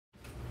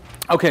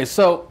Okay,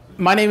 so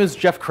my name is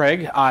Jeff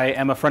Craig. I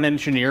am a front-end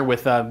engineer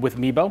with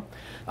Meebo.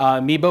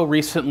 Meebo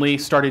recently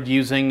started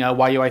using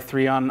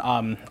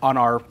YUI3 on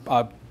our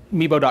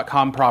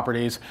Meebo.com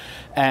properties,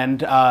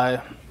 and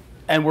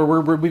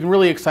we've been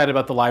really excited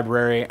about the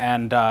library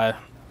and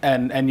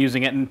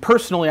using it. And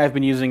personally, I've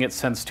been using it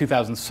since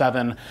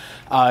 2007.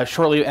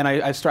 Shortly, and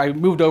I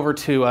moved over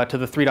to the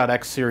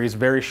 3.x series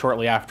very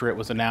shortly after it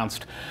was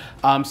announced.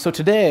 So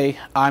today,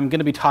 I'm going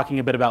to be talking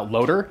a bit about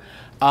Loader.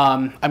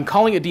 I'm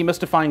calling it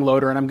Demystifying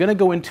Loader, and I'm going to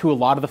go into a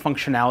lot of the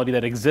functionality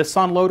that exists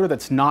on Loader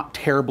that's not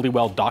terribly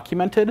well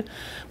documented.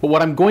 But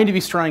what I'm going to be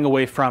straying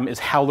away from is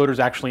how Loader is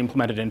actually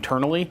implemented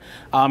internally,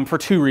 for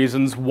two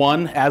reasons.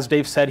 One, as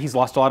Dave said, he's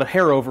lost a lot of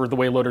hair over the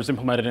way Loader is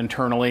implemented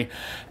internally.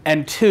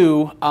 And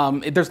two,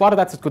 there's a lot of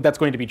that's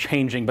going to be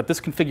changing, but this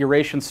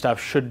configuration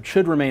stuff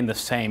should remain the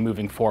same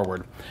moving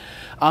forward.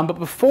 But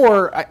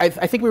before, I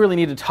think we really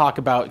need to talk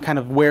about kind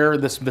of where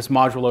this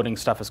module loading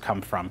stuff has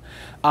come from.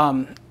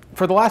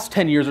 For the last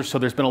 10 years or so,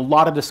 there's been a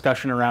lot of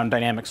discussion around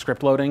dynamic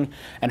script loading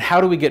and how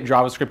do we get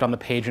JavaScript on the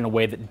page in a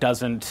way that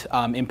doesn't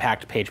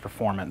impact page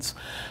performance.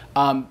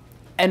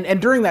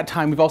 And during that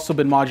time, we've also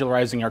been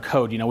modularizing our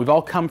code. You know, we've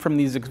all come from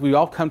these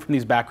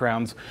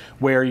backgrounds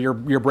where you're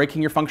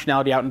breaking your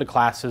functionality out into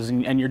classes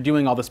and you're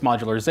doing all this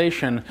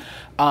modularization.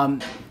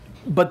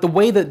 But the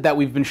way that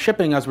we've been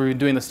shipping as we've been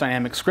doing this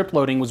dynamic script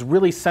loading was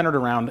really centered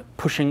around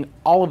pushing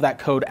all of that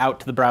code out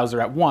to the browser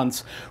at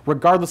once,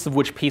 regardless of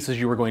which pieces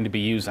you were going to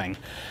be using.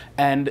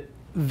 And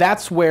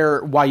that's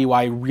where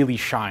YUI really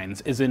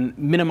shines, is in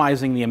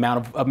minimizing the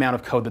amount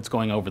of code that's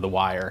going over the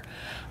wire.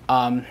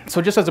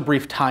 So just as a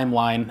brief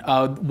timeline,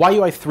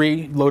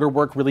 YUI3 loader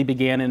work really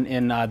began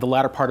in the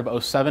latter part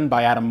of '07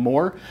 by Adam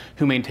Moore,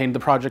 who maintained the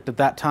project at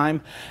that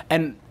time.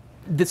 And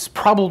this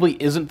probably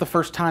isn't the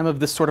first time of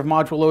this sort of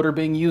module loader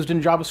being used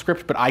in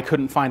JavaScript, but I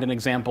couldn't find an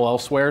example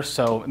elsewhere,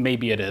 so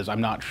maybe it is, I'm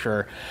not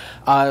sure.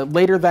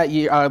 Later that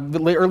year,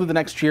 early the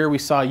next year, we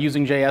saw a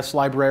using.js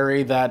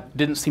library that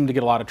didn't seem to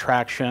get a lot of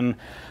traction.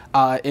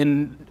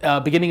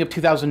 Beginning of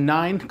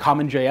 2009,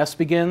 CommonJS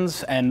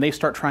begins, and they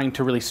start trying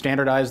to really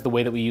standardize the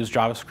way that we use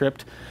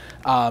JavaScript.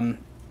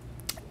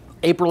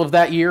 April of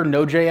that year,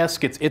 Node.js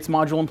gets its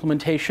module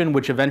implementation,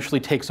 which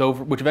eventually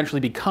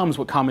becomes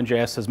what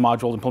CommonJS's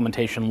module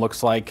implementation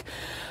looks like.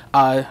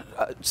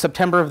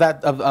 September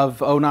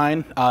of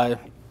 '09,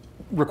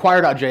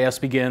 Require.js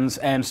begins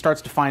and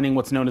starts defining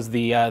what's known as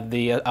the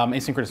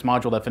asynchronous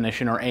module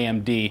definition, or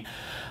AMD,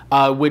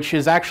 which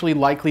is actually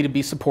likely to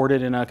be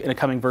supported in a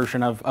coming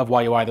version of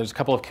YUI. There's a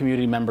couple of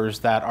community members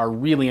that are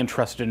really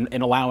interested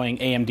in allowing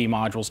AMD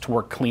modules to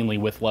work cleanly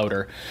with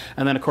Loader.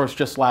 And then, of course,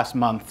 just last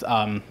month,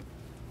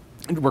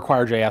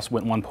 Require.js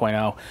went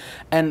 1.0,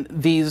 and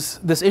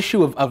this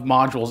issue of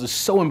modules is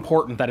so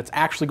important that it's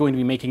actually going to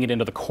be making it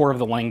into the core of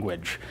the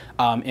language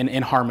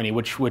in Harmony,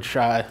 which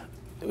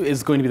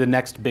is going to be the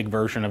next big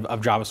version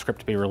of JavaScript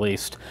to be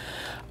released.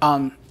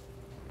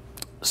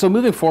 So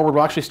moving forward,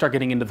 we'll actually start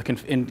getting into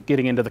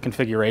the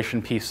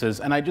configuration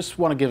pieces, and I just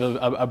want to give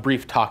a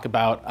brief talk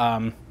about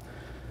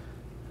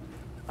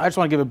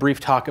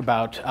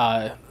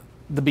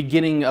the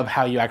beginning of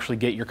how you actually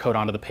get your code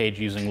onto the page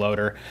using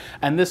Loader.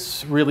 And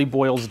this really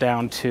boils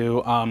down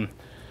to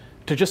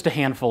just a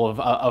handful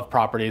of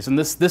properties. And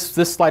this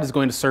slide is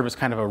going to serve as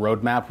kind of a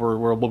roadmap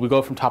where we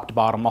go from top to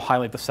bottom. I'll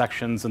highlight the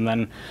sections and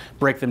then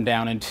break them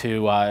down into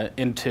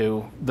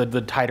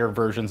the tighter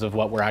versions of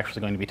what we're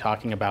actually going to be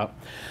talking about.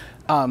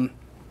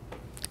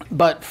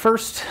 But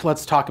first,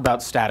 let's talk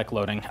about static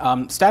loading.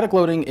 Static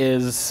loading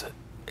is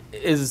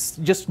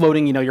just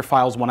loading, your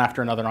files one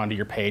after another onto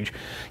your page.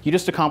 You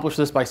just accomplish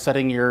this by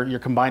setting your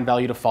combined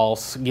value to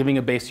false, giving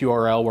a base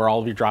URL where all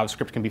of your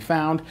JavaScript can be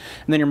found, and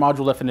then your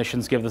module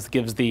definitions gives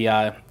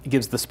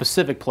the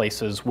specific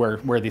places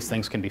where these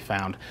things can be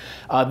found.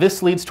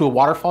 This leads to a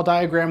waterfall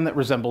diagram that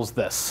resembles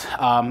this.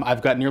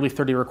 I've got nearly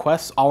 30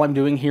 requests. All I'm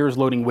doing here is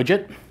loading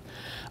widget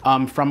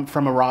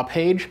from a raw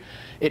page.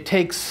 It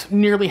takes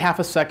nearly half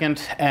a second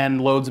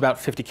and loads about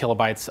 50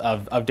 kilobytes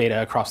of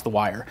data across the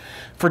wire.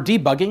 For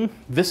debugging,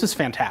 this is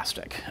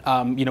fantastic.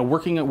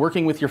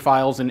 Working with your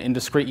files in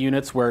discrete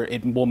units where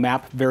it will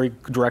map very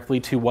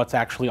directly to what's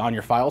actually on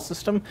your file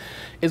system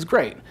is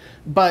great.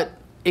 But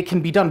it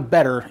can be done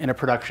better in a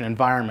production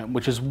environment,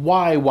 which is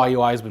why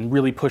YUI has been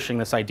really pushing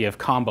this idea of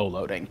combo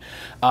loading.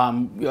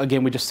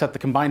 Again, we just set the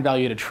combined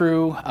value to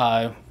true.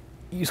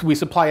 We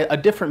supply a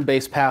different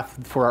base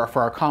path for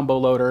our combo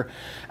loader,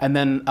 and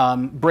then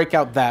break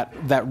out that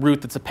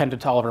route that's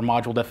appended to all of our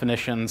module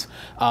definitions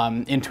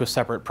into a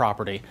separate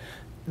property.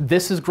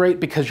 This is great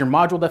because your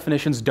module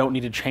definitions don't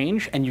need to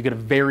change, and you get a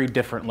very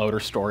different loader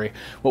story.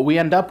 What we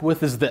end up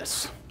with is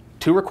this.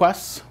 2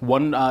 requests,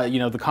 one,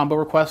 the combo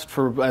request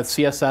for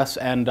CSS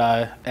and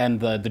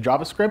the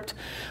JavaScript,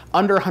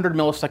 under 100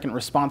 millisecond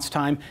response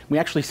time. We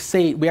actually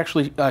shave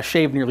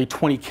nearly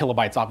 20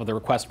 kilobytes off of the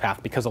request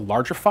path because a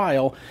larger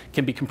file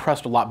can be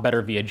compressed a lot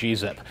better via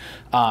gzip.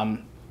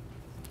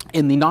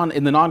 In the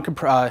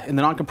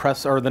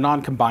non-compressed or the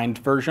non-combined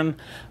version,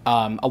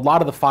 a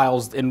lot of the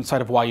files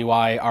inside of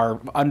YUI are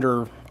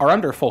are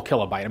under a full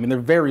kilobyte. I mean, they're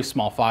very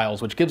small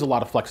files, which gives a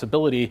lot of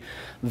flexibility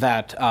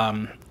that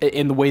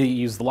in the way that you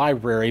use the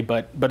library,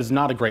 but is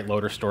not a great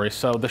loader story.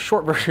 So the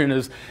short version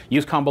is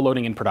use combo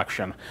loading in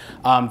production.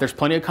 There's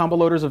plenty of combo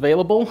loaders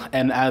available,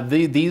 and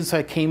these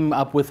I came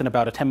up with in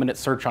about a 10-minute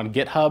search on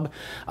GitHub,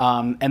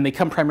 and they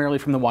come primarily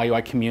from the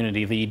YUI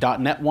community. The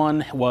 .NET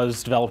one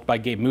was developed by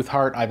Gabe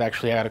Muthart. I've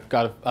actually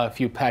got a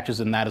few patches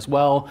in that as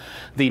well.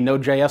 The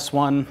Node.js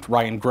one,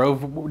 Ryan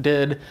Grove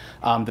did.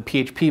 The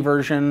PHP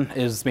version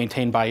is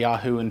maintained by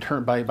Yahoo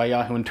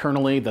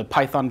internally. The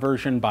Python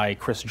version by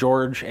Chris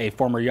George, a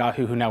former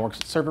Yahoo who now works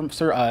at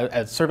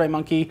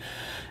SurveyMonkey.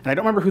 And I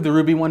don't remember who the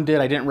Ruby one did.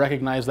 I didn't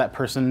recognize that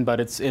person, but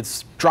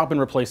it's drop-in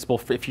replaceable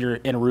if you're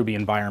in a Ruby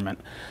environment.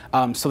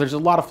 So there's a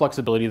lot of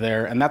flexibility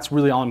there, and that's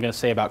really all I'm going to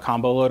say about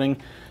combo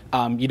loading.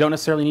 You don't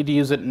necessarily need to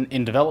use it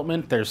in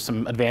development. There's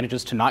some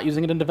advantages to not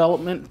using it in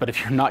development, but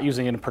if you're not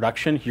using it in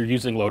production, you're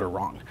using loader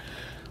wrong.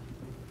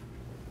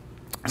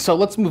 So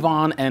let's move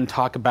on and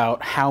talk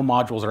about how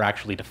modules are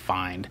actually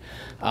defined.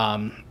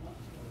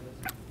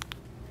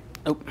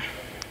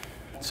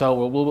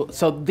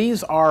 So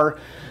these are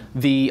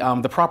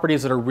the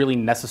properties that are really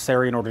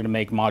necessary in order to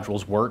make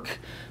modules work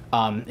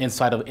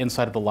inside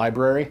of the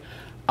library.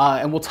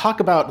 And we'll talk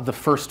about the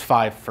first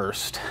 5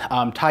 first.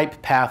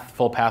 Type, path,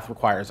 full path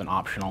requires an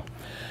optional.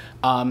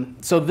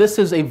 So this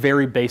is a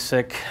very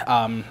basic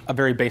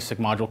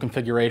module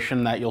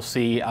configuration that you'll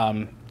see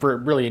for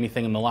really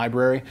anything in the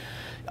library.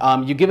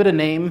 You give it a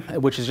name,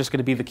 which is just going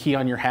to be the key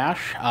on your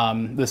hash.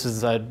 This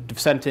is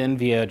sent in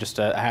via just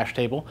a hash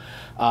table.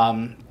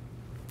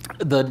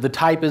 The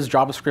type is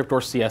JavaScript or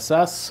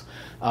CSS.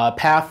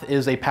 Path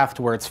is a path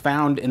to where it's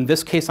found. In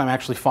this case, I'm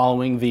actually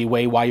following the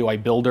way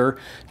YUI Builder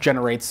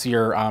generates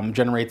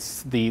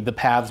the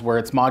paths where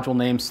it's module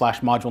name /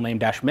 module name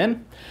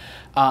 -min.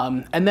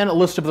 And then a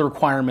list of the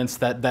requirements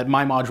that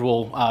my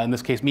module, in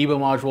this case Meebo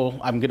module,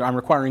 I'm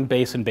requiring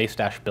base and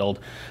base-build,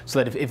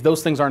 so that if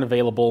those things aren't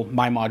available,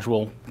 my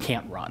module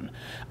can't run.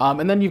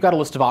 And then you've got a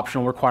list of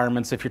optional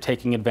requirements if you're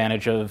taking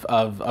advantage of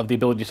the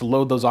ability to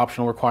load those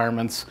optional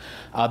requirements.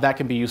 That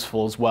can be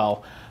useful as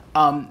well.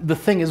 The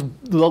thing is,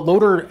 the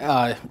loader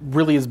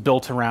really is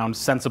built around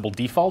sensible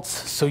defaults,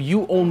 so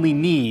you only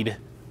need,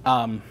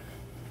 I'm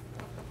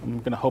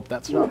going to hope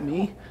that's not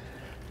me,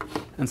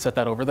 and set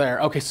that over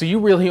there. Okay, so you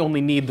really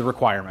only need the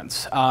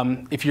requirements.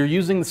 If you're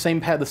using the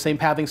same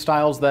pathing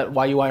styles that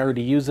YUI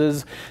already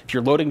uses, if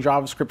you're loading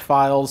JavaScript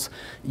files,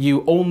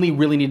 you only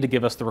really need to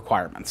give us the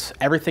requirements.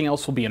 Everything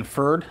else will be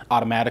inferred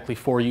automatically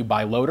for you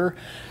by loader,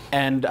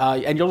 and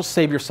you'll just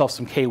save yourself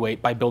some k-weight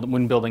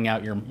when building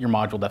out your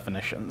module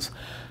definitions.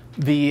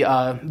 The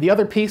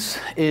other piece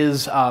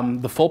is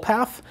the full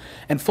path,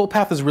 and full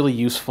path is really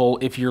useful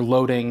if you're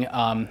loading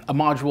a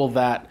module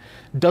that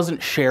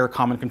doesn't share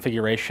common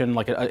configuration.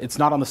 Like it's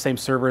not on the same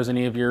server as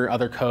any of your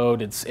other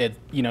code.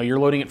 You're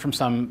loading it from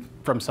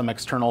some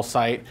external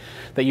site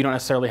that you don't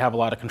necessarily have a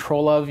lot of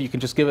control of. You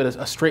can just give it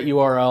a straight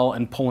URL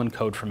and pull in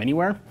code from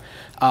anywhere.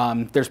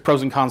 There's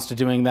pros and cons to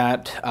doing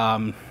that.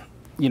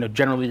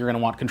 Generally you're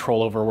going to want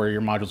control over where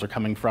your modules are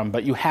coming from,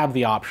 but you have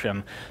the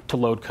option to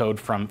load code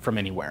from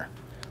anywhere.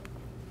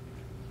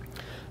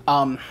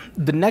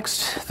 The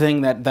next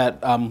thing that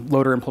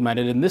Loader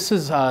implemented, and this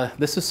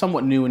is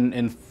somewhat new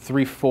in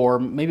 3.4,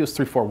 maybe it was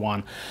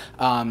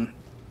 3.4.1.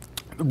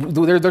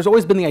 There's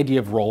always been the idea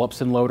of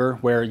rollups in Loader,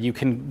 where you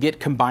can get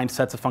combined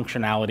sets of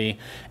functionality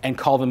and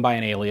call them by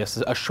an alias,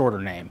 a shorter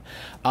name.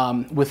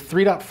 With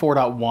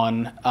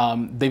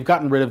 3.4.1, they've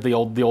gotten rid of the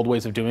old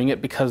ways of doing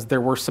it because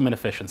there were some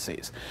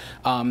inefficiencies.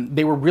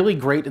 They were really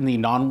great in the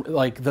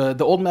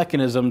old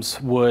mechanisms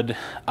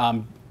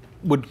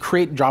would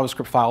create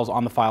JavaScript files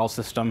on the file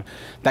system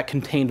that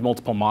contained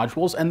multiple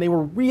modules, and they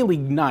were really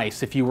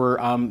nice if you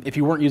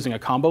weren't using a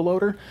combo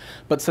loader.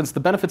 But since the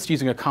benefits to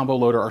using a combo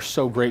loader are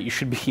so great, you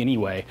should be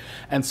anyway.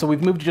 And so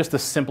we've moved to just the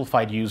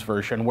simplified use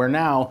version, where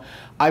now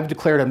I've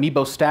declared a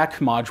Meebo stack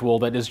module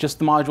that is just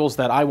the modules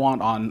that I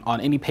want on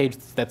any page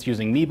that's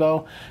using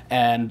Meebo,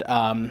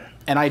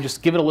 and I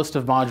just give it a list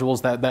of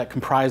modules that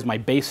comprise my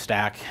base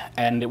stack,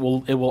 and it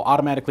will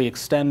automatically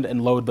extend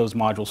and load those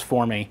modules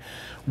for me,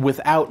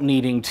 without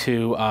needing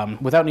to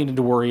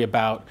worry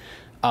about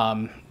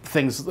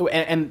things.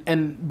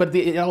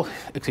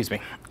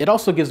 It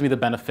also gives me the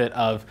benefit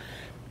of,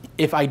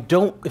 if I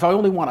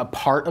only want a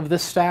part of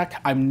this stack,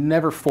 I'm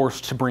never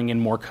forced to bring in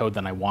more code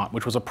than I want,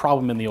 which was a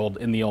problem in the old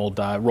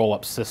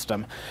rollup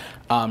system.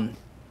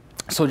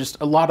 So just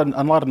a lot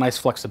of nice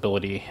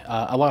flexibility,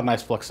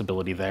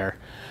 there.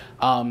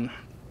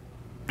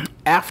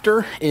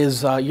 After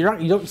is you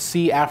don't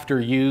see after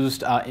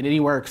used in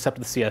anywhere except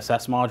the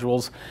CSS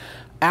modules.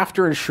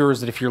 After ensures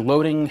that if you're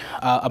loading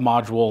a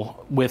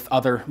module with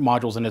other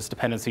modules in its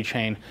dependency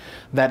chain,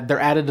 that they're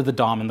added to the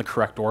DOM in the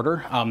correct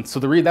order. So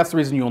that's the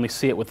reason you only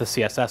see it with the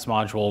CSS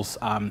modules.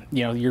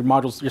 Your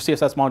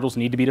CSS modules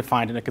need to be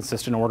defined in a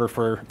consistent order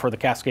for the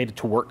cascade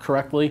to work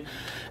correctly,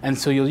 and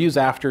so you'll use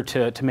after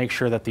to make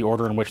sure that the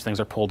order in which things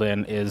are pulled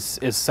in is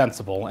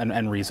sensible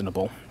and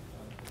reasonable.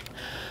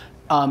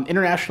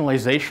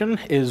 Internationalization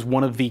is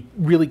one of the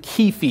really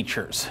key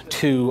features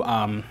to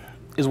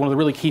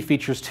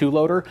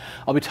Loader.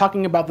 I'll be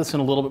talking about this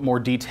in a little bit more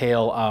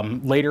detail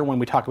later when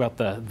we talk about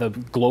the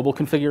global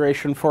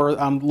configuration for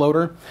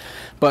Loader.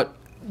 But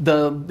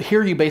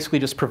here you basically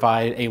just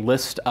provide a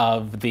list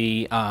of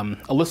the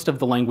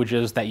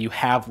languages that you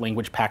have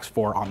language packs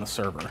for on the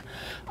server.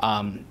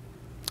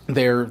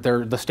 They're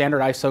the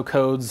standard ISO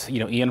codes,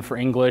 EN for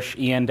English,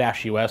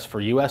 EN-US for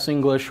US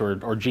English, or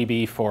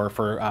GB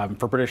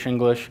for British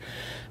English,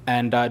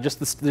 and there's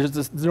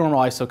the normal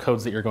ISO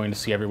codes that you're going to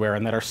see everywhere,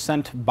 and that are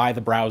sent by the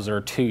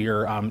browser to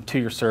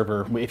your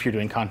server if you're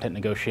doing content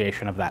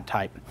negotiation of that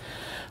type.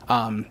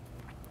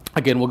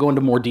 Again, we'll go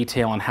into more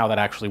detail on how that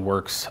actually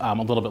works a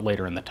little bit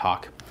later in the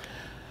talk.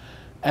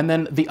 And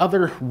then the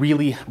other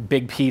really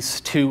big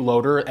piece to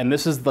Loader, and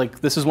this is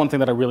one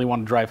thing that I really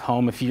want to drive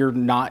home. If you're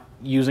not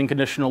using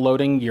conditional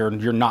loading, you're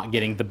not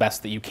getting the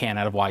best that you can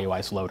out of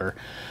YUI's Loader.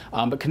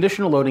 But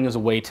conditional loading is a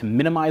way to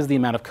minimize the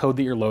amount of code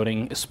that you're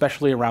loading,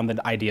 especially around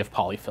the idea of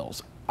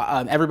polyfills.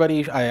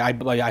 Everybody,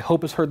 I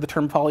hope, has heard the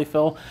term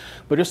polyfill,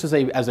 but just as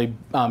a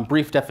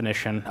brief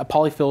definition, a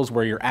polyfill is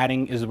where you're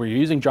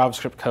using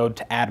JavaScript code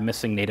to add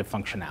missing native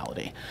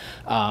functionality.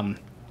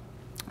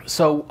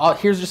 So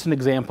here's just an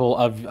example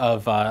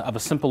of a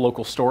simple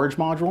local storage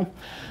module.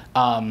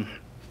 And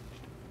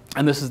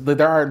there's a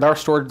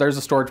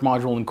storage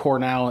module in core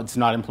now. It's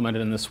not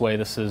implemented in this way.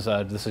 This is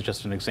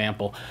just an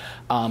example.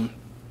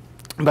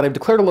 But I've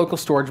declared a local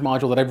storage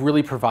module that I've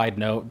really provided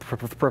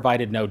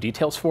no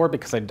details for,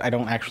 because I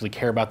don't actually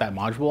care about that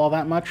module all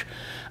that much.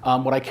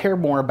 What I care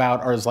more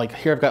about is, like,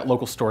 here I've got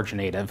local storage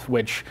native,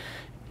 which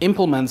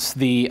implements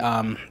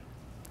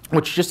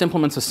which just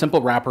implements a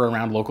simple wrapper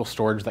around local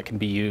storage that can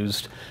be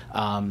used.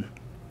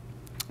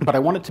 But I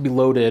want it to be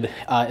loaded,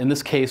 in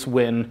this case,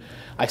 when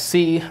I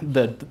see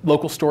that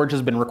local storage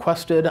has been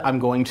requested, I'm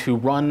going to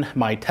run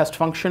my test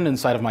function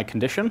inside of my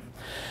condition.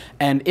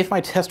 And if my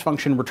test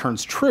function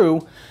returns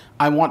true,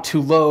 I want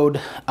to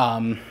load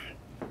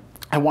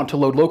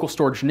local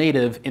storage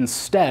native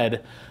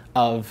instead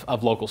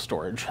of local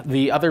storage.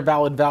 The other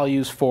valid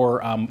values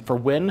for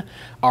when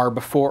are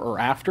before or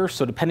after,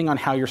 so depending on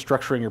how you're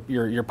structuring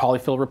your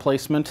polyfill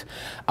replacement.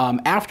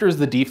 After is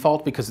the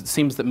default, because it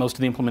seems that most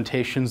of the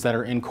implementations that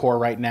are in core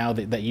right now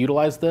that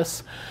utilize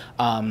this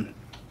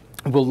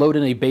will load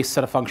in a base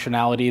set of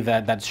functionality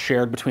that's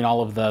shared between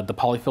all of the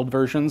polyfilled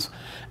versions,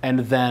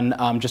 and then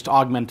just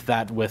augment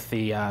that with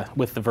the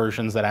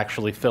versions that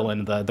actually fill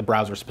in the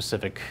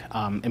browser-specific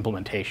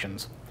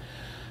implementations.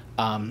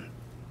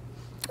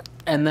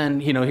 And then,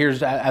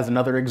 here's as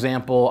another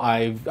example,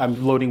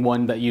 I'm loading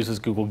one that uses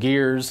Google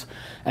Gears,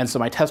 and so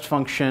my test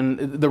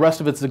function, the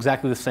rest of it's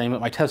exactly the same,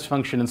 but my test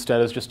function instead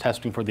is just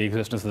testing for the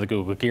existence of the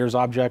Google Gears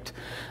object.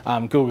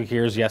 Google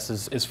Gears, yes,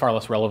 is far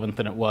less relevant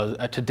than it was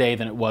today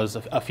than it was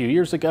a few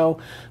years ago,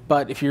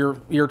 but if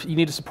you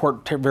need to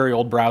support very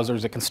old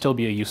browsers, it can still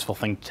be a useful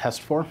thing to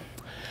test for.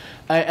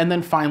 And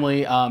then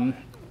finally,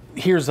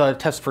 here's a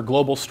test for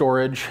global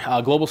storage.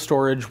 Global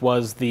storage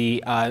was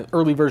the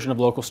early version of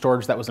local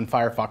storage that was in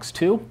Firefox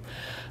 2.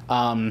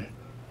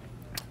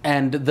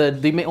 And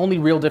the only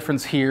real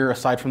difference here,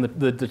 aside from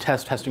the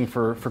testing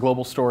for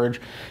global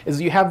storage,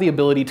 is you have the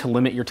ability to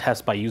limit your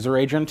test by user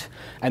agent.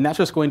 And that's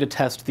just going to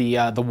test the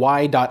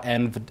y.env.ua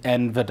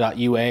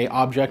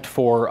object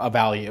for a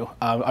value,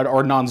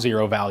 or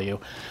non-zero value.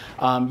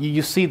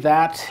 You see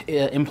that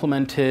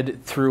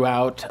implemented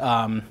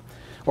throughout,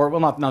 or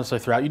well, not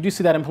necessarily throughout. You do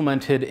see that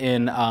implemented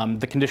in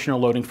the conditional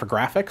loading for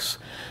graphics,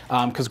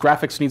 because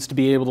graphics needs to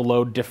be able to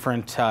load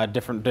different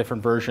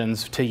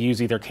versions to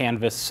use either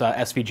Canvas,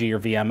 SVG, or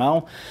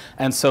VML.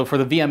 And so for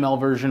the VML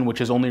version,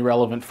 which is only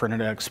relevant for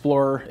Internet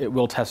Explorer, it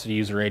will test a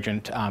user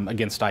agent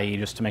against IE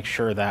just to make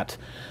sure that,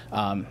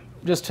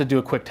 just to do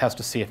a quick test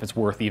to see if it's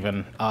worth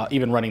even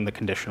running the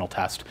conditional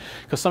test.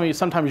 Because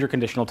sometimes your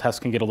conditional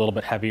tests can get a little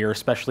bit heavier,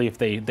 especially if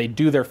they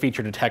do their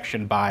feature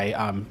detection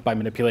by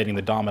manipulating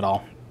the DOM at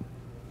all.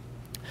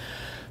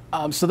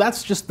 So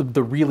that's just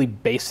the really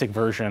basic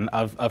version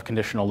of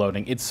conditional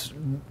loading. It's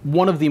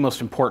one of the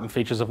most important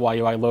features of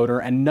YUI Loader,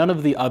 and none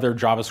of the other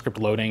JavaScript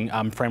loading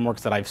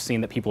frameworks that I've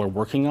seen that people are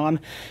working on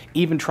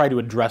even try to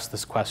address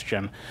this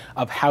question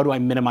of how do I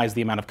minimize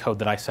the amount of code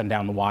that I send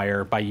down the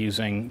wire by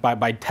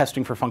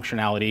testing for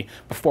functionality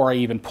before I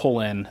even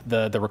pull in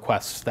the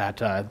requests that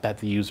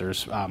the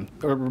users,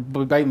 or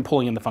by even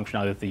pulling in the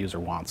functionality that the user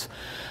wants.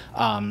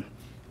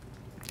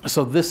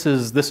 So this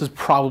is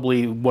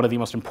probably one of the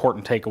most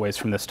important takeaways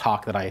from this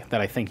talk that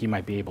I think you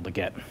might be able to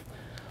get.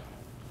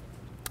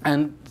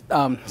 And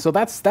so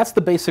that's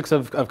the basics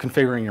of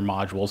configuring your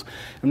modules.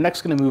 I'm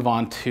next going to move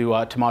on to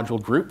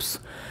module groups.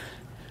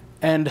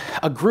 And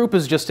a group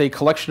is just a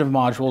collection of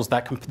modules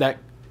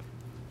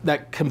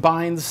that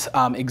combines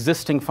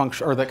existing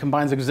function, or that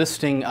combines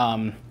existing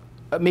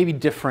maybe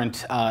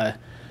different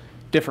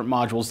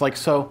modules. Like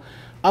so.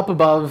 Up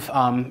above,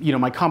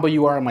 my combo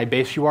URL and my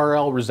base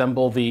URL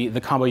resemble the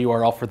combo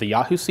URL for the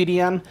Yahoo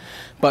CDN,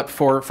 but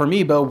for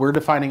Meebo, we're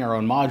defining our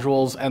own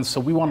modules, and so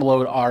we want to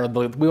load our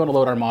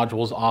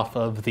modules off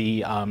of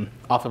the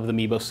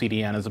Meebo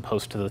CDN as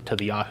opposed to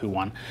the Yahoo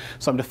one.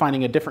 So I'm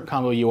defining a different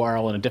combo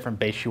URL and a different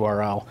base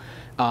URL,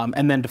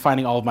 and then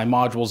defining all of my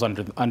modules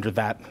under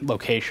that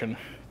location.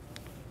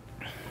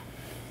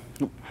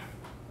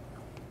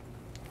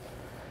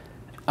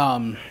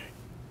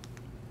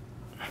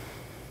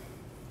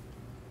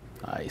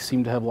 I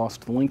seem to have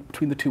lost the link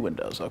between the two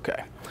windows.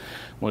 Okay,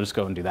 we'll just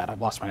go and do that.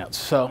 I've lost my notes.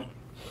 So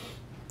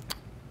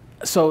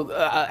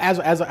as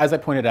I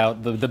pointed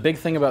out, the big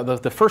thing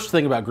about the first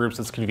thing about groups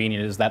that's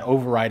convenient is that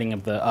overriding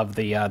of the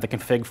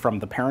config from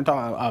the parent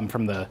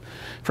from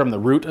the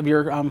root of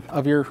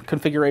your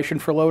configuration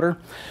for Loader.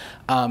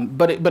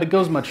 But it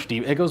goes much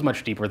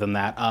deeper than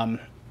that.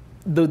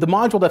 The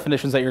module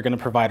definitions that you're going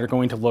to provide are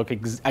going to look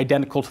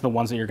identical to the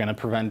ones that you're going to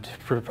provide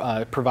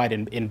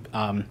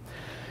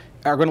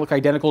are going to look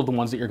identical to the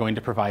ones that you're going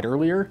to provide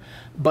earlier.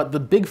 But the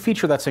big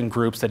feature that's in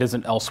groups that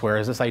isn't elsewhere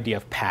is this idea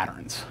of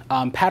patterns.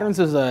 Patterns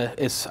is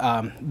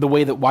the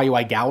way that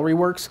YUI Gallery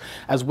works,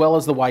 as well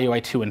as the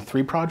YUI 2 and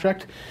 3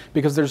 project,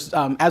 because there's,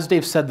 as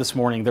Dave said this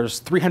morning, there's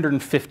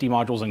 350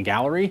 modules in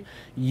Gallery.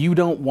 You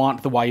don't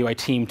want the YUI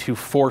team to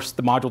force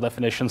the module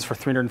definitions for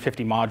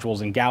 350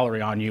 modules in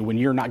Gallery on you when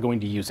you're not going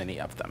to use any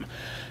of them.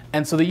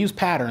 And so they use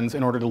patterns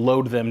in order to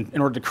load them, in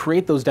order to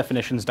create those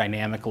definitions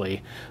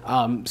dynamically,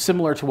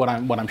 similar to what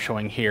I'm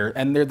showing here.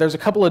 And there's a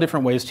couple of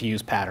different ways to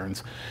use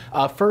patterns.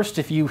 First,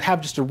 if you have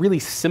just a really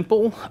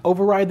simple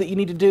override that you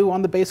need to do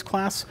on the base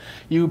class,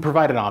 you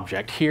provide an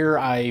object. Here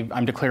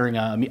I'm declaring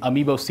a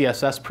Meebo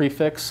CSS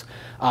prefix.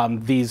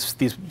 These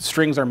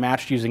strings are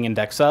matched using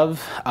index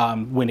of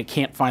when it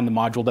can't find the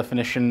module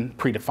definition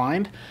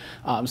predefined.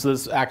 So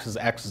this acts as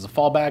a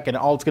fallback, and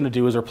all it's going to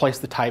do is replace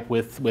the type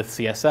with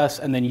CSS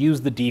and then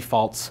use the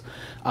defaults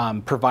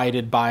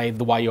provided by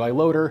the YUI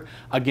Loader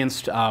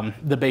against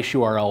the base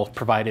URL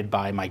provided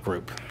by my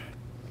group.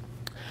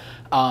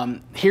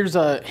 Here's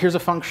a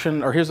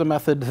function, or here's a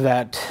method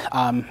that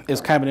is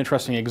kind of an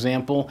interesting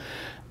example.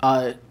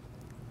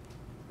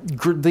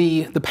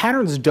 The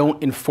patterns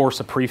don't enforce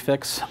a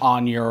prefix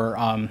on your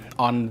on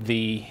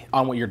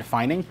what you're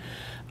defining.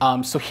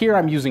 So here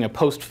I'm using a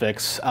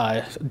postfix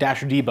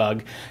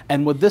 -debug,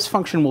 and what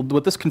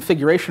this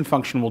configuration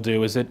function will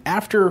do is that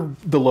after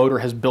the loader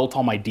has built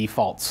all my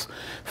defaults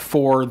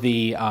for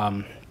the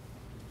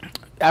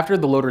after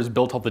the loader has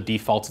built all the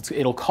defaults,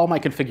 it'll call my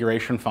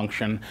configuration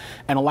function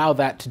and allow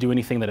that to do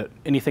anything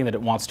that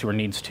it wants to or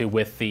needs to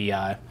with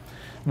the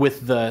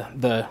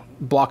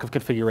block of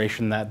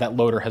configuration that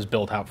Loader has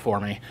built out for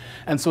me.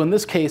 And so in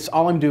this case,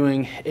 all I'm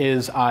doing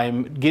is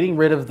I'm getting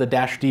rid of the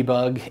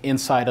 -debug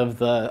inside of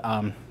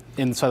the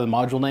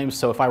module name.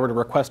 So if I were to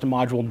request a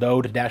module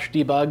node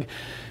 -debug,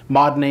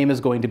 mod name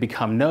is going to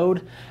become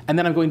node, and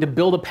then I'm going to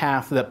build a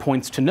path that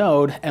points to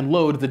node and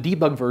load the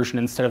debug version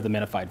instead of the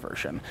minified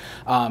version.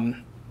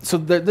 So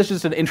this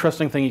is just an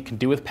interesting thing you can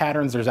do with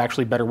patterns. There's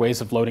actually better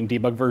ways of loading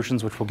debug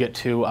versions, which we'll get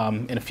to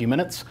in a few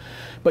minutes.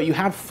 But you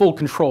have full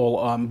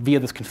control via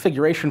this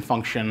configuration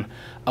function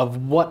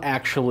of what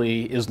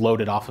actually is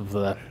loaded off of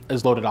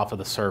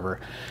the server.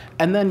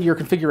 And then your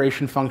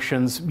configuration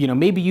functions,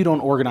 maybe you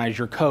don't organize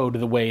your code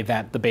the way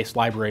that the base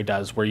library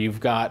does, where you've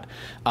got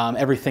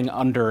everything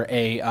under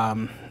a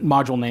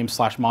module name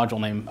 /module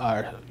name,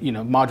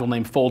 module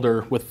name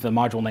folder with the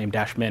module name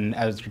 -min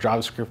as your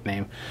JavaScript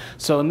name.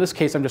 So in this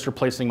case, I'm just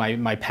replacing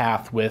my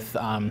path with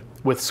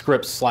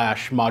scripts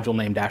 /module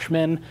name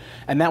 -min,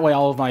 and that way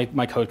all of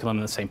my code can run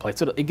in the same place.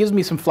 So it gives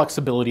me some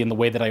flexibility in the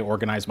way that I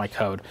organize my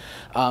code.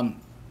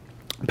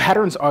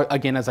 Patterns are,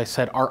 again, as I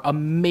said, are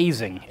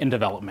amazing in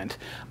development.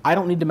 I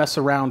don't need to mess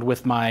around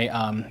with my,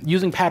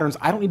 using patterns,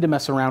 I don't need to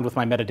mess around with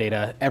my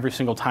metadata every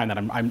single time that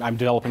I'm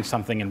developing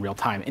something in real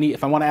time.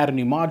 If I want to add a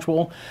new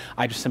module,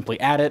 I just simply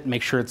add it,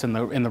 make sure it's in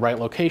the right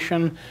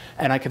location,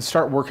 and I can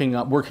start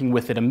working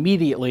with it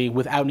immediately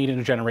without needing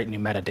to generate new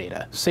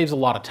metadata. Saves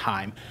a lot of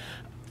time.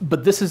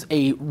 But this is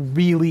a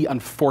really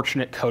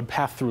unfortunate code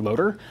path through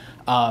Loader.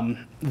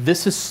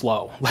 This is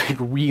slow, like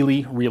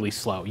really, really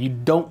slow. You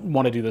don't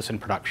want to do this in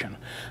production.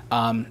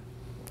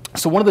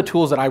 So one of the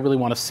tools that I really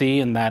want to see,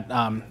 and that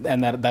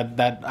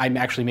I'm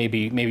actually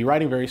maybe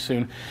writing very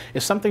soon,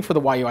 is something for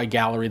the YUI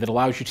Gallery that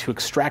allows you to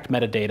extract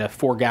metadata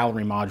for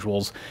gallery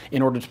modules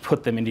in order to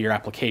put them into your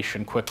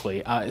application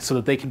quickly, so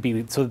that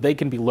they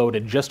can be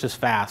loaded just as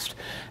fast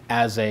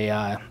as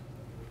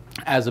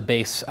a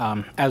base,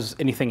 as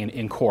anything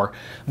in core.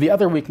 The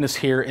other weakness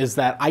here is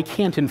that I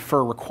can't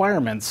infer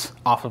requirements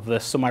off of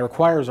this, so my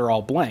requires are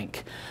all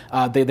blank.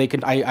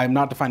 I'm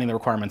not defining the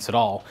requirements at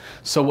all.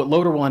 So what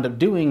Loader will end up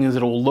doing is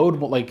it will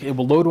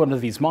load one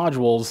of these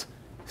modules,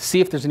 see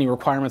if there's any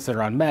requirements that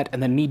are unmet,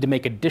 and then need to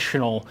make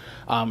additional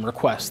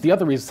requests.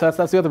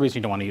 That's the other reason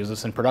you don't want to use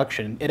this in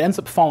production. It ends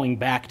up falling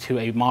back to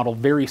a model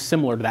very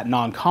similar to that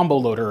non-combo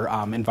Loader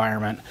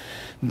environment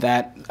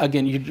that,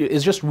 again,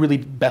 is just really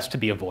best to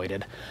be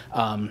avoided.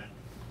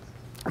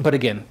 But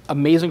again,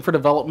 amazing for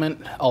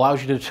development,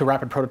 allows you to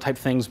rapid prototype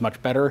things much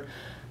better,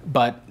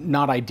 but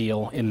not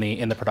ideal in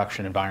the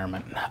production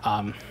environment.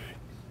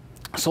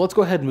 So let's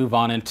go ahead and move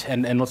on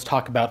and let's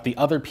talk about the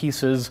other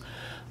pieces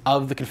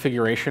of the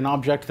configuration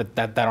object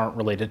that aren't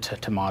related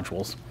to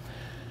modules.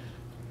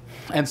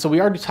 And so we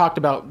already talked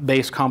about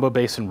base, combo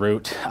base, and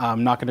root.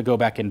 I'm not going to go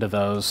back into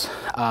those.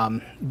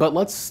 But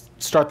let's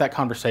start that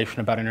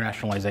conversation about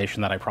internationalization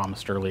that I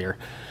promised earlier.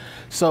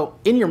 So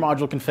in your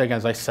module config,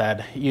 as I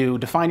said, you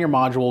define your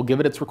module, give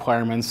it its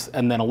requirements,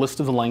 and then a list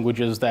of the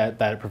languages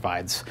that it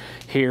provides.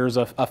 Here's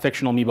a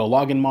fictional Meebo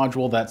login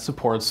module that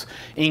supports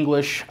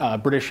English,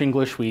 British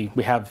English. We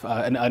have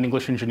an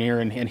English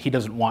engineer, and he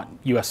doesn't want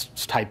US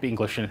type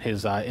English in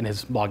his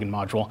login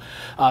module.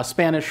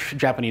 Spanish,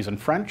 Japanese, and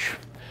French.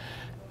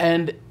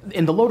 And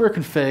in the loader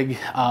config,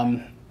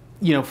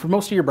 for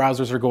most of your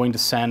browsers are going to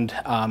send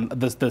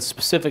the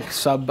specific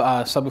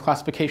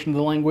sub-classification of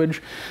the language.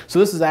 So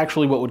this is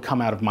actually what would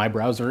come out of my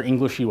browser,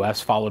 English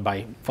US, followed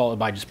by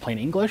just plain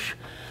English.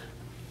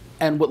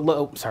 And what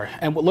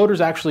Loader's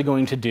actually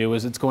going to do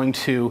is it's going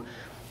to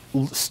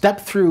step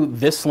through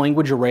this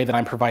language array that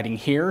I'm providing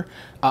here,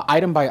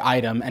 item by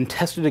item, and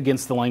test it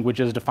against the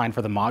languages defined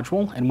for the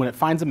module. And when it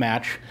finds a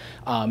match,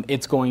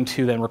 it's going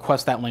to then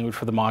request that language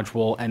for the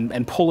module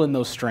and pull in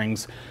those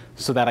strings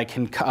so that I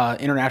can create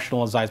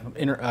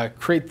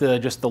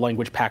just the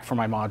language pack for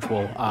my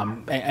module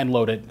and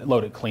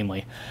load it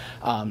cleanly.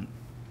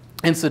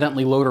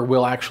 Incidentally, Loader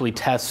will actually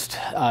test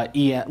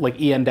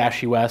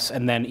en-us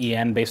and then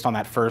en based on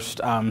that first.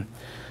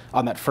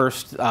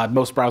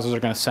 Most browsers are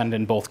going to send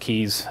in both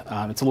keys.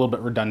 It's a little bit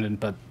redundant,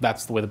 but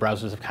that's the way the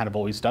browsers have kind of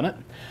always done it.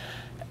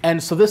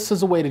 And so this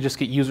is a way to just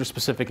get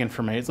user-specific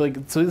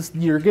information.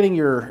 You're getting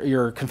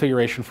your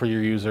configuration for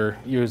your user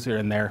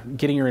in there,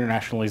 getting your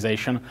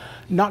internationalization,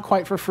 not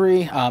quite for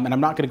free. And I'm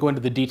not going to go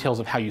into the details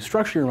of how you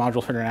structure your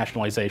module for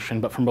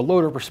internationalization, but from a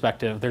loader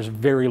perspective, there's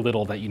very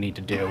little that you need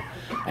to do,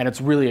 and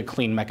it's really a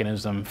clean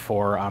mechanism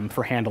for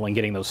handling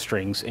getting those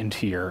strings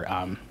into your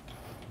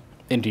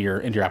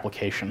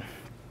application.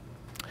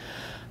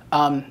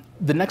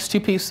 The next two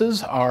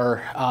pieces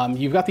are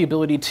you've got the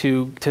ability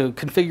to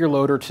configure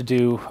Loader to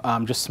do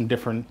just some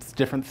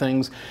different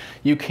things.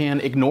 You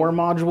can ignore a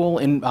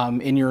module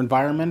in your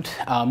environment,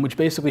 which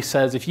basically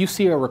says if you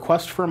see a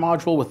request for a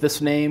module with this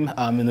name,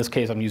 in this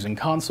case I'm using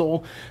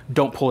console,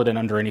 don't pull it in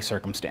under any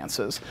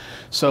circumstances.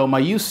 So my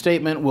use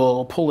statement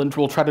will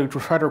try to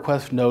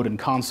request node in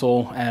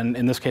console, and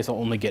in this case I'll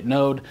only get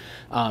node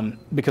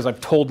because I've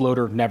told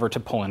Loader never to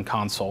pull in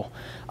console.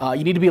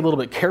 You need to be a little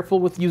bit careful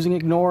with using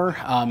ignore.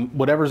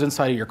 Whatever's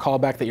inside of your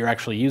callback that you're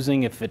actually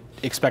using, if it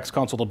expects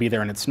console to be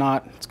there and it's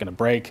not, it's going to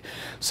break.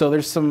 So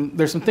there's some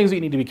things that you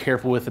need to be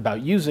careful with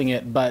about using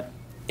it, but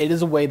it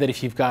is a way that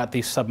if you've got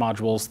these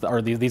submodules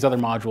or these other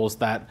modules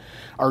that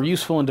are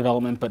useful in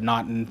development but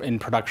not in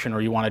production,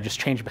 or you want to just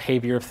change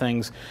behavior of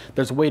things,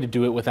 there's a way to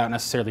do it without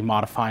necessarily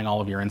modifying all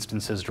of your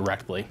instances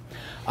directly.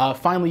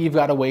 Finally, you've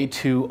got a way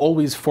to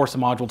always force a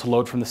module to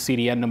load from the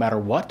CDN no matter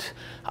what.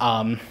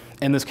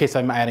 In this case,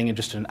 I'm adding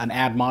just an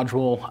add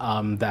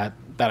module that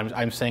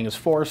I'm saying is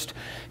forced,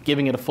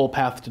 giving it a full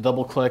path to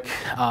double click,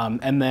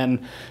 and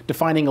then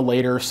defining a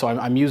later. So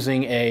I'm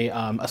using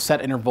a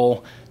set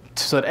interval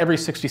so that every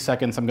 60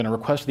 seconds I'm going to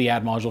request the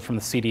add module from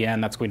the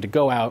CDN. That's going to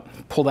go out,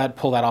 pull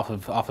that off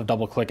of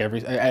double click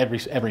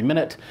every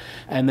minute,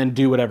 and then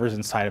do whatever's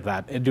inside of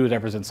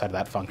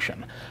that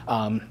function.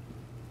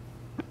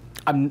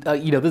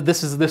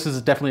 This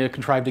is definitely a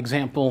contrived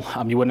example.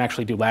 You wouldn't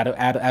actually do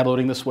ad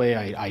loading this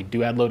way. I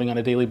do ad loading on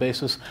a daily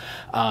basis,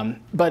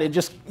 but it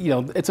just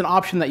it's an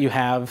option that you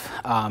have,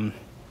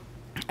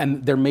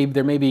 and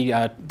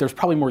there's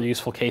probably more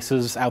useful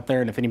cases out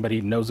there. And if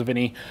anybody knows of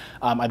any,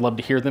 I'd love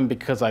to hear them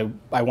because I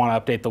want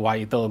to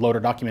update the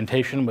loader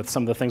documentation with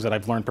some of the things that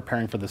I've learned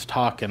preparing for this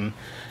talk, and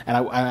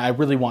I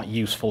really want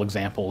useful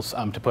examples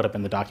to put up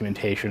in the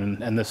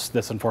documentation. And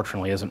this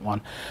unfortunately isn't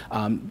one.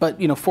 But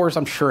Force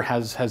I'm sure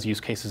has use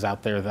cases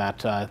out there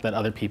that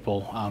other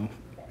people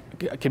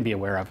can be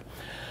aware of.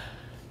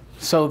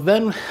 So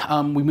then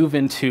we move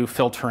into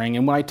filtering,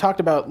 and when I talked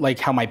about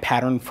how my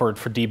pattern for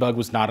debug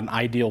was not an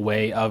ideal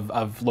way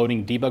of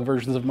loading debug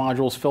versions of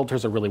modules,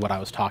 filters are really what I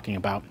was talking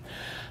about.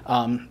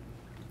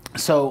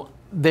 So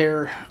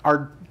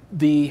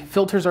the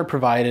filters are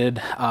provided.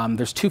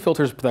 There's two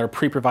filters that are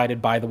pre-provided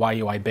by the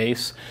YUI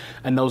base,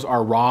 and those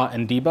are raw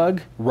and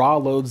debug. Raw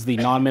loads the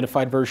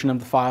non-minified version of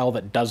the file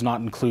that does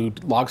not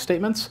include log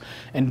statements,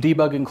 and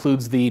debug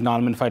includes the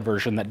non-minified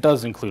version that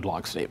does include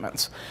log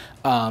statements.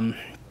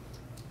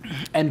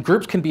 And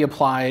groups can be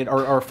applied,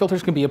 or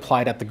filters can be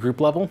applied at the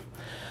group level.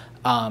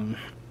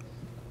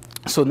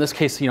 So in this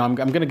case, I'm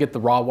going to get the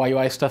raw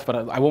YUI stuff,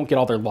 but I won't get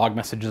all their log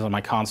messages on my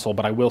console.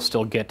 But I will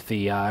still get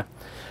the.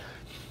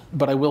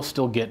 But I will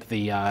still get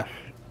the.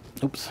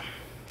 Oops,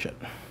 shit.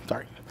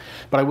 Sorry.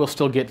 But I will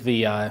still get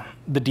the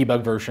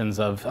debug versions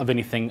of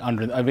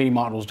any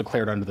models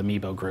declared under the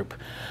Meebo group.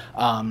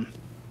 And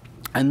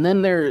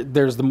then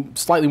there's the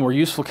slightly more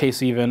useful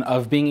case even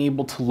of being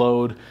able to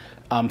load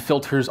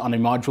filters on a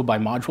module by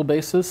module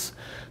basis.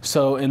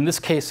 So in this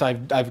case,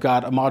 I've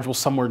got a module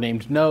somewhere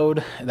named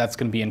node, that's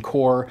going to be in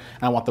core,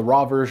 and I want the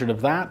raw version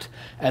of that.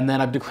 And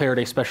then I've declared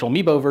a special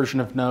Meebo version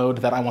of node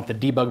that I want the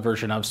debug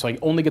version of. So I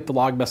only get the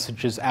log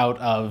messages out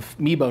of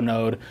Meebo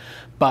node,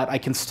 but I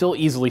can still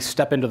easily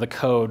step into the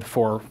code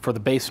for the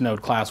base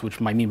node class, which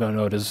my Meebo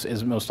node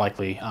is most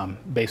likely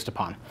based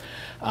upon.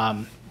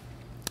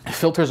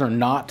 Filters are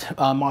not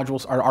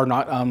modules are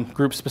not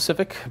group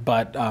specific,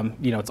 but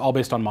it's all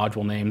based on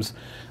module names.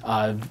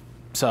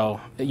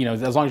 So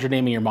as long as you're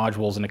naming your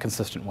modules in a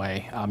consistent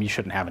way, you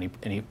shouldn't have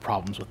any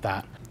problems with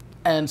that.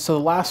 And so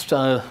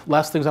the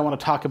last things I want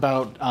to talk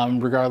about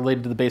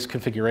related to the base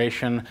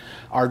configuration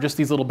are just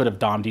these little bit of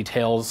DOM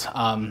details.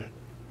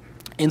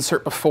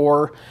 Insert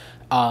before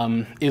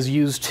is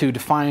used to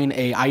define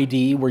a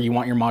ID where you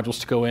want your modules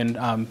to go in,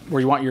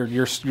 where you want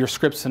your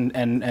scripts and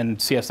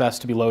CSS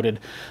to be loaded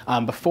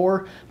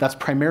before. That's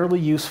primarily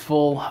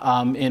useful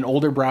in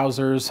older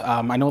browsers.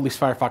 I know at least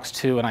Firefox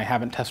 2, and I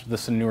haven't tested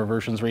this in newer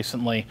versions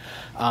recently.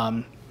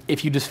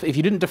 If you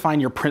didn't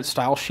define your print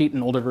style sheet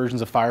in older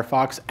versions of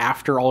Firefox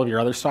after all of your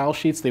other style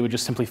sheets, they would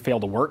just simply fail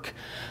to work.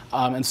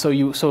 And so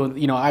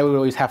I would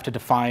always have to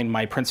define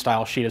my print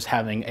style sheet as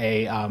having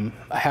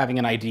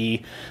an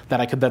ID that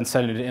I could then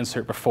send into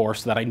insert before,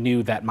 so that I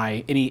knew that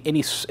my any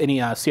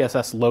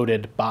CSS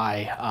loaded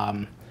by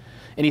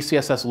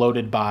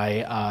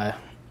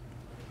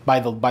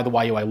the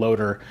YUI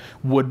loader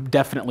would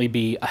definitely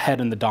be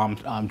ahead in the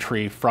DOM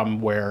tree from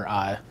where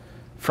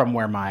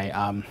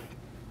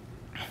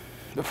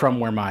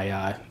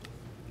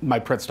my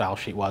print style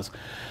sheet was.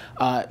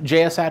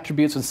 JS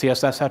attributes and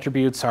CSS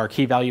attributes are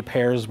key value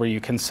pairs where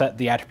you can set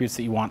the attributes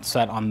that you want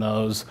set on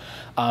those.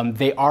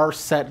 They are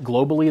set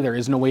globally. There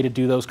is no way to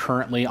do those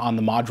currently on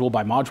the module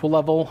by module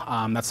level.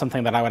 That's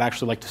something that I would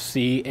actually like to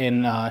see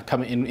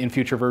in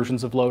future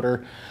versions of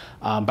Loader.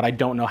 But I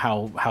don't know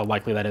how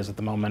likely that is at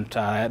the moment.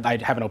 I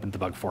haven't opened the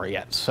bug for it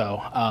yet,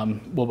 so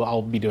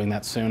I'll be doing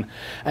that soon.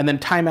 And then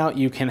timeout,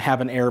 you can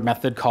have an error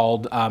method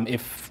called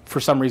if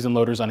for some reason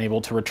Loader's unable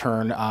to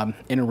return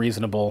in a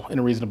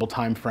reasonable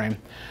time frame.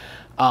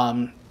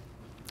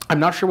 I'm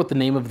not sure what the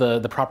name of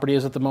the property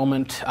is at the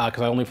moment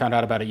because I only found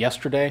out about it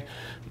yesterday,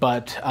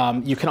 but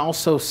you can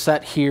also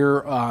set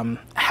here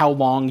how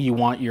long you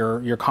want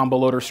your combo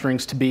loader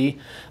strings to be,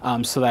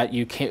 so that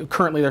you can,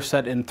 currently they're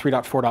set in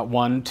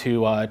 3.4.1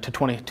 to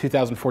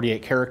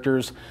 2048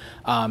 characters.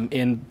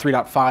 In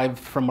 3.5,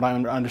 from what I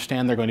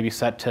understand, they're going to be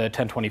set to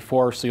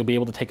 1024, so you'll be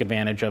able to take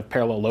advantage of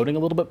parallel loading a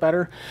little bit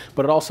better,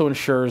 but it also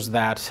ensures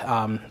that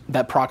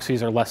that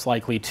proxies are less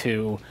likely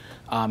to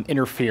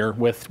interfere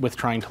with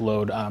trying to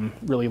load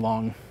really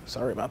long,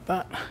 sorry about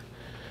that.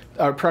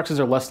 Proxies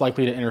are less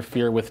likely to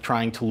interfere with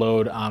trying to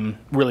load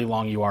really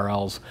long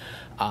URLs.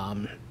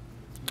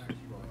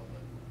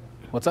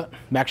 What's that?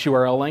 Max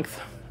URL length?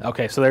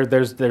 Okay, so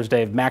there's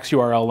Dave. Max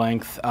URL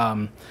length,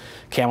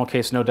 camel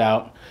case, no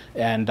doubt,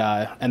 and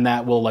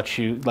that will let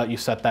you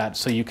set that.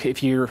 So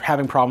if you're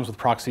having problems with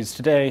proxies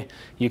today,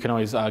 you can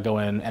always go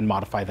in and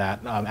modify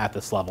that at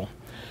this level.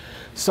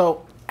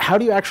 So how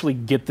do you actually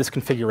get this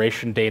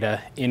configuration data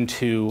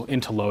into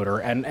Loader?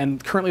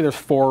 And currently there's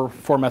four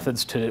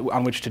methods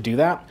on which to do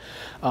that.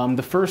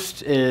 The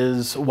first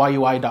is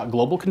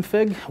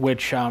YUI.globalconfig,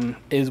 which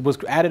was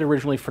added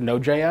originally for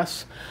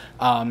Node.js.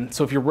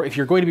 So if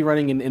you're going to be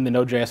running in the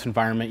Node.js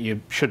environment,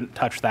 you shouldn't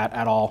touch that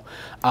at all.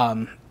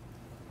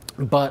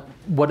 But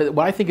what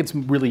I think it's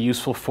really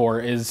useful for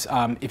is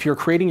if you're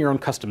creating your own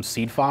custom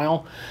seed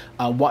file,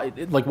 like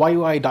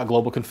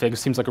YUI.globalconfig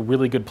seems like a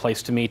really good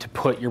place to me to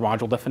put your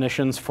module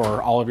definitions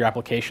for all of your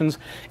applications.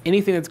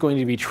 Anything that's going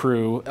to be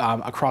true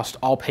across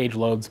all page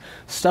loads,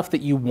 stuff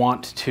that you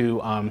want to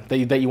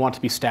that you want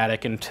to be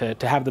static and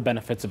to have the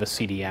benefits of a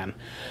CDN.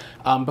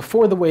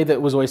 Before, the way that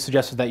was always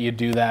suggested that you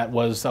do that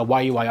was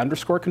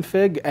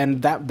YUI_config,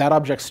 and that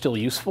object's still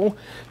useful.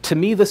 To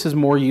me, this is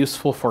more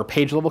useful for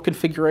page level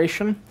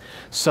configuration.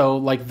 So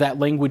like that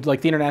language,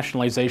 like the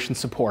internationalization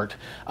support,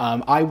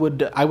 I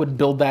would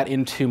build that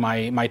into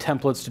my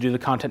templates to do the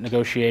content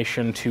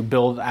negotiation, to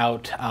build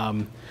out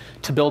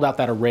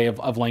that array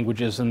of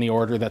languages in the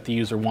order that the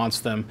user wants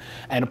them,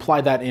 and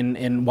apply that in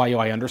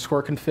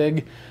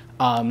YUI_config.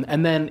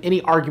 And then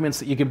any arguments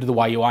that you give to the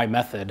YUI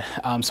method.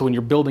 So when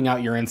you're building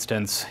out your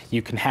instance,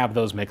 you can have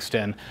those mixed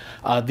in.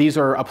 These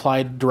are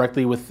applied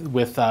directly with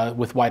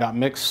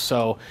y.mix.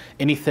 So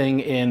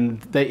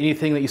anything that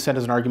you send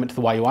as an argument to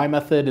the YUI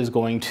method is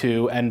going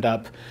to end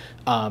up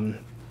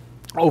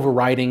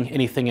overriding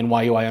anything in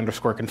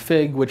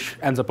YUI_config, which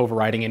ends up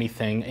overriding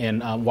anything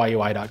in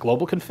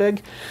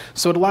YUI.globalconfig.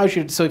 So it allows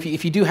you, so if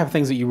you do have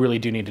things that you really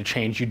do need to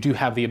change, you do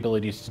have the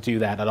ability to do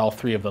that at all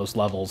three of those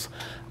levels.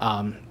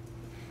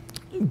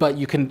 but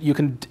you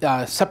can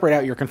separate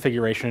out your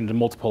configuration into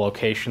multiple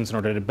locations in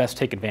order to best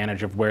take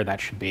advantage of where that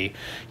should be.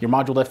 Your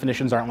module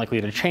definitions aren't likely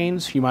to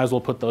change. You might as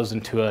well put those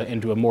into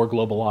a more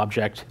global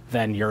object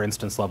than your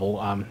instance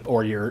level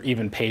or your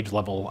even page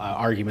level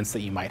arguments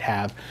that you might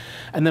have.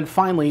 And then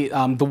finally,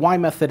 the Y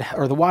method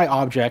or the Y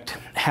object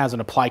has an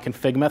apply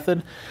config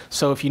method.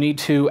 So if you need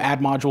to add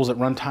modules at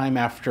runtime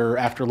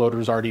after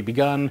loader's already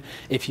begun,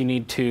 if you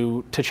need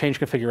to change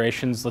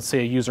configurations, let's say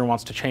a user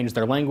wants to change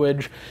their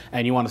language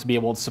and you want to be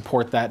able to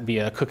support that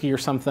via a cookie or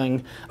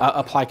something,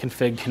 apply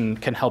config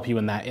can help you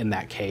in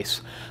that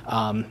case.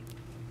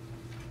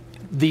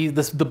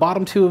 The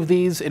bottom two of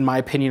these, in my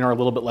opinion, are a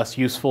little bit less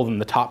useful than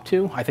the top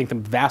two. I think the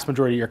vast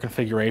majority of your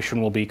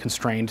configuration will be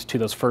constrained to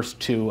those first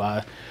two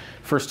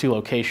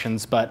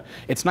locations, but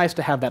it's nice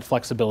to have that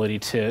flexibility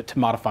to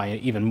modify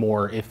it even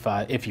more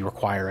if you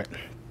require it.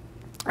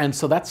 And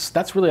so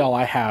that's really all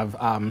I have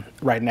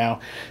right now.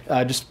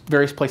 Just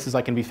various places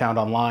I can be found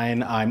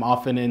online. I'm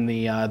often in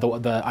the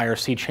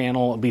IRC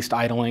channel, at least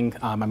idling.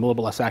 I'm a little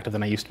bit less active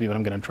than I used to be, but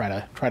I'm going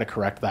to try to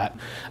correct that.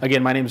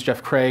 Again, my name is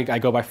Jeff Craig. I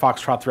go by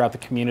Foxtrot throughout the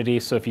community.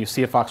 So if you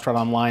see a Foxtrot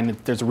online,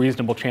 there's a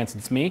reasonable chance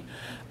it's me.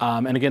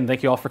 And again,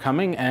 thank you all for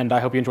coming, and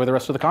I hope you enjoy the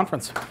rest of the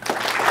conference.